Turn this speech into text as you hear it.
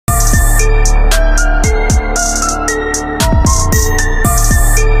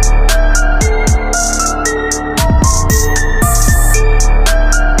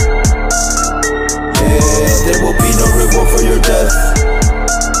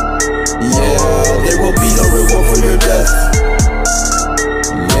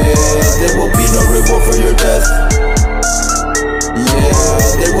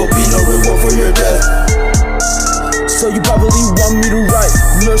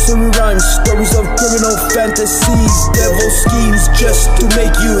nursery rhymes, stories of criminal fantasies, devil schemes just to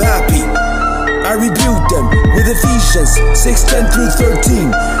make you happy. I rebuke them with Ephesians 6:10 through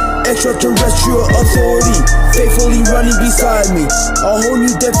 13. Extraterrestrial authority faithfully running beside me. A whole new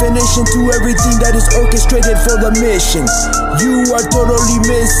definition to everything that is orchestrated for the mission. You are totally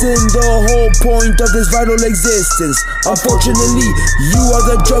missing the whole point of this vital existence. Unfortunately, you are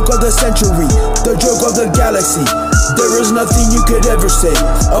the joke of the century, the joke of the galaxy. There is nothing you could ever say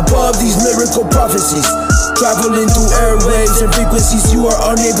above these lyrical prophecies. Traveling through airwaves and frequencies you are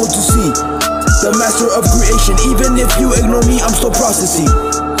unable to see. The master of creation, even if you ignore me, I'm still processing.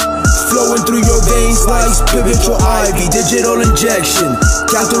 Flowing through your veins like spiritual ivy, digital injection,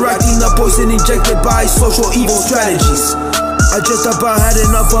 counteracting the poison injected by social evil strategies. I just about had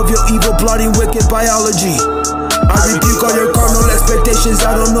enough of your evil, plotting, wicked biology. I rebuke all your carnal expectations,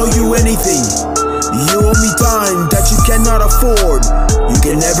 I don't know you anything. You owe me time that you cannot afford, you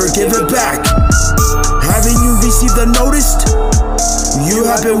can never give it back. Haven't you received the notice? You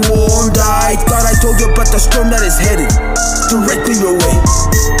have been warned. I thought I told you about the storm that is headed directly your way.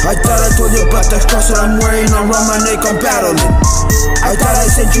 I thought I told you about the cross that I'm wearing around my neck, I'm battling. I thought I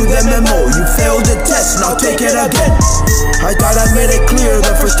sent you the memo, you failed the test, now take it again. I thought I made it clear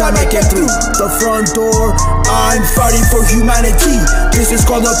the first time I came through the front door. I'm fighting for humanity. This is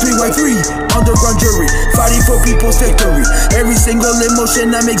called a 3x3 underground jury, fighting for people's victory. Every single emotion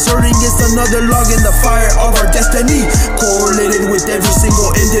I'm exerting is another log in the fire of our destiny. Correlated with every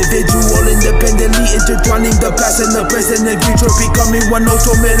single individual, independently intertwining the past and the present and future, becoming one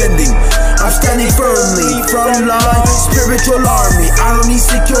ultimate ending. I'm standing firmly, front line, spiritual army. I don't need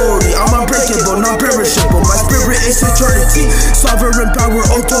security, I'm unbreakable, non-perishable. My spirit is eternity, sovereign power,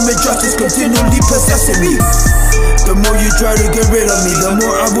 ultimate justice continually possessing me. The more you try to get rid of me, the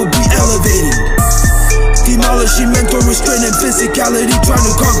more I will be elevating, demolishing mental restraint and physicality trying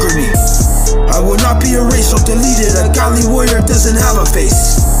to conquer me. I will not be erased or deleted, a godly warrior doesn't have a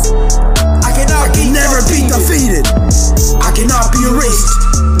face. I can never be defeated, I cannot be erased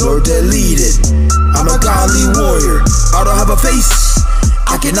nor deleted. I'm a godly warrior, I don't have a face.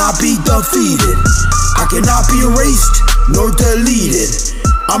 I cannot be defeated, I cannot be erased nor deleted.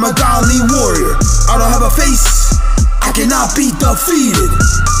 I'm a godly warrior, I don't have a face. I cannot be defeated,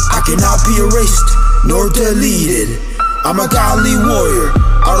 I cannot be erased nor deleted. I'm a godly warrior,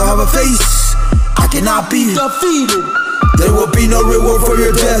 I don't have a face. I cannot be defeated. There will be no reward for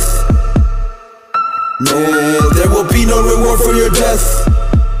your death. No, there will be no reward for your death.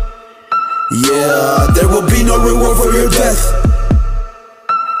 Yeah, there will be no reward for your death.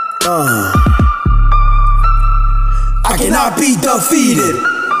 I cannot be defeated.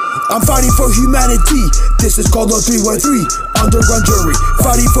 I'm fighting for humanity. This is called a 3x3 underground jury,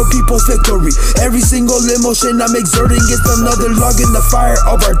 fighting for people's victory. Every single emotion I'm exerting is another log in the fire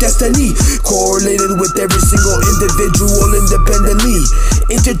of our destiny. Correlated with every single individual independently,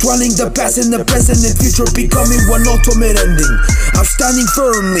 intertwining the past and the present and future, becoming one ultimate ending. I'm standing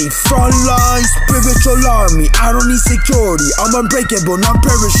firmly, front line, spiritual army. I don't need security, I'm unbreakable,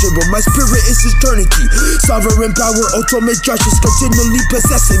 non-perishable. My spirit is eternity, sovereign power, ultimate justice continually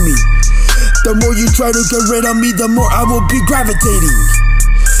possessing me. The more you try to get rid of me, the more I will be gravitating,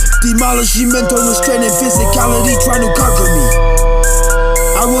 demolishing mental restraint and physicality trying to conquer me.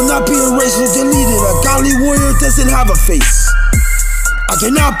 I will not be erased or deleted, a godly warrior doesn't have a face. I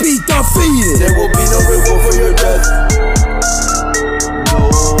cannot be defeated. There will be no reward for your death.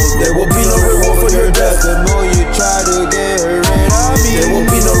 No, there will be no reward for your death. The more you try to get rid of me, there will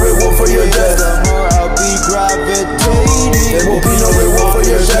be no reward for your death. The more I'll be gravitating. There will be no reward for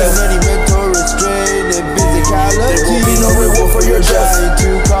your death. Mental restraint and physicality. There will be no reward for your death. Trying to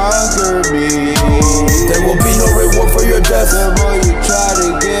conquer me. There will be no reward for your death. The more you try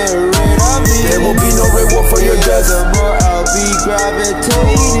to get rid of me, there will be no reward for your death. The more I'll be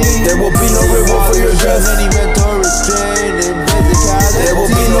gravitating. There will be no reward for your death. Any mental restraint and physicality. There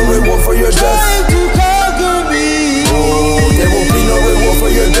will be no reward for your death. Trying to conquer me. Oh, there will be no reward for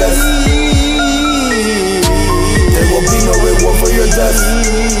your death. There will be no reward for your death.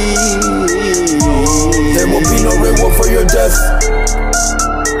 There will be no reward for your death.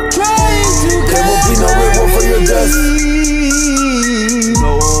 There will be no reward for your death.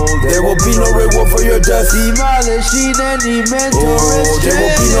 No, there will be no reward for your death. Demolishing any mental restraint. There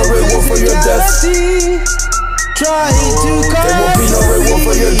will be no reward for your death. Trying to there will be no reward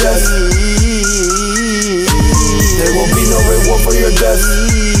for your death. There will be no reward for your death.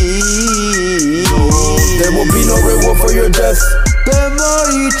 There will be no reward for your death. The more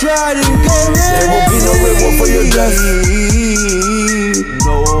you try to get rid, there will be no reward for your death.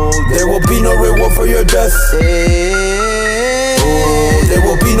 No, there will be no reward for your death. There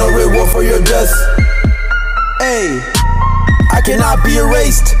will be no death. Hey, I cannot be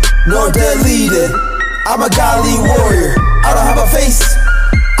erased nor deleted. I'm a godly warrior, I don't have a face.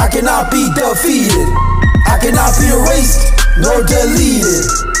 I cannot be defeated. I cannot be erased nor deleted.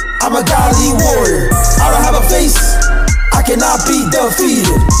 I'm a godly warrior, I don't have a face. I cannot be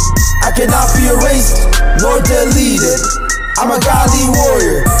defeated. I cannot be erased nor deleted. I'm a godly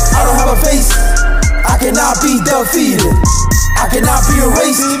warrior, I don't have a face. I cannot be defeated. I cannot be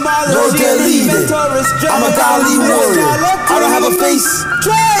erased nor deleted. I'm a godly warrior, I don't have a face.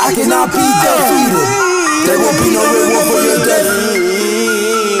 I cannot be defeated. There will be no reward for your death.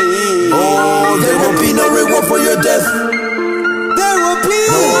 Oh, there will be no reward for your death. There will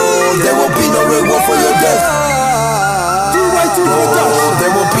be no reward for your death. There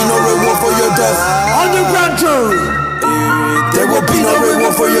will be no reward for your death. Underground jury. There will be no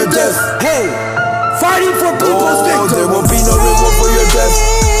reward for your death. Hey, fighting for people's victims. There will be no reward for your death.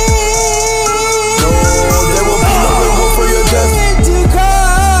 There will be no reward for your death.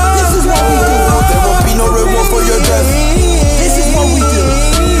 This is what we do. There will be no reward for your death. This is what we do.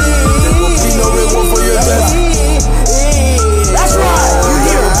 There will be no reward for your death. That's right.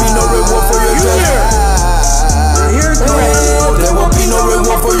 There will be no reward for your death. You're here correct. There will be no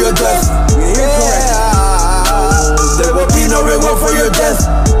reward for your death. You're here correct. There will be no reward for your death.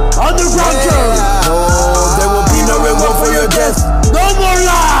 Underground jury. There will be no reward for your death. No more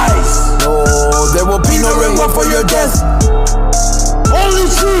lies. There will be no reward for your death. Only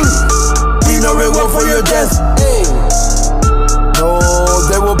truth. Be no reward for your death.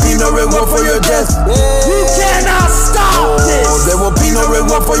 There will be no reward for your death. You cannot stop this. There will be no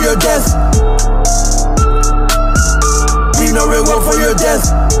reward for your death. Be no reward for your death.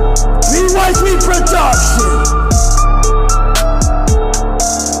 BYP Production.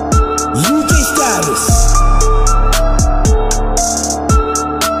 UK status.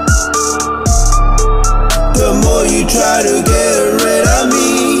 The more you try to get rid of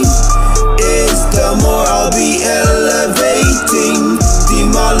me, the more I'll be elevating,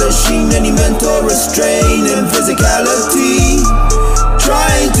 demolishing any mental restraint and physicality,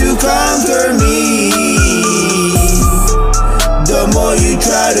 trying to conquer me. The more you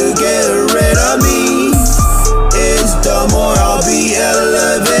try to get rid of me, the more I'll be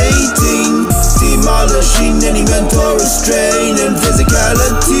elevating, demolishing any mental restraint and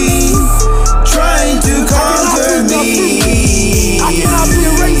physicality, trying to conquer me. I cannot be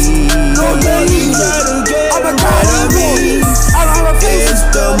erased. No deleted. I'm a godly warrior. I don't have a face.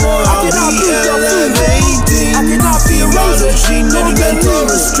 The more I'll be elevating, I cannot be erased. demolishing any mental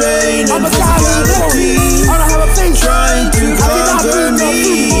restraint I'm and a godly warrior. physicality, I don't have a face. trying to I cannot conquer be me.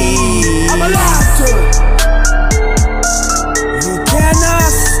 defeated. I'm a laughter. You cannot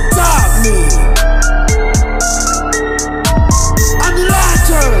stop me. I'm the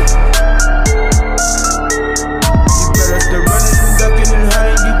lantern. You better start running and ducking and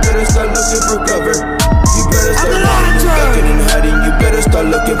hiding. You better start looking for cover. You better start running and ducking and hiding. You better start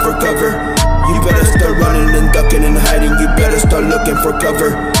looking for cover. You better start running and ducking and hiding. You better start looking for cover.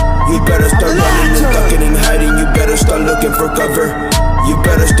 You better start running and ducking and hiding. You better start looking for cover. You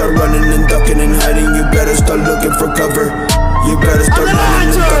better start running and ducking and hiding. You better start looking for cover. You better start running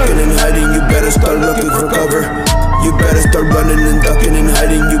and ducking and hiding. You better start looking for cover. You better start running and ducking and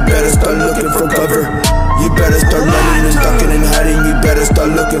hiding. You better start looking for cover. You better start running and ducking and hiding. You better start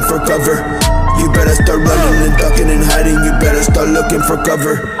looking for cover. You better start running and ducking and hiding. You better start looking for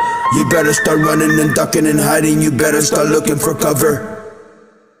cover. You better start running and ducking and hiding. You better start looking for cover.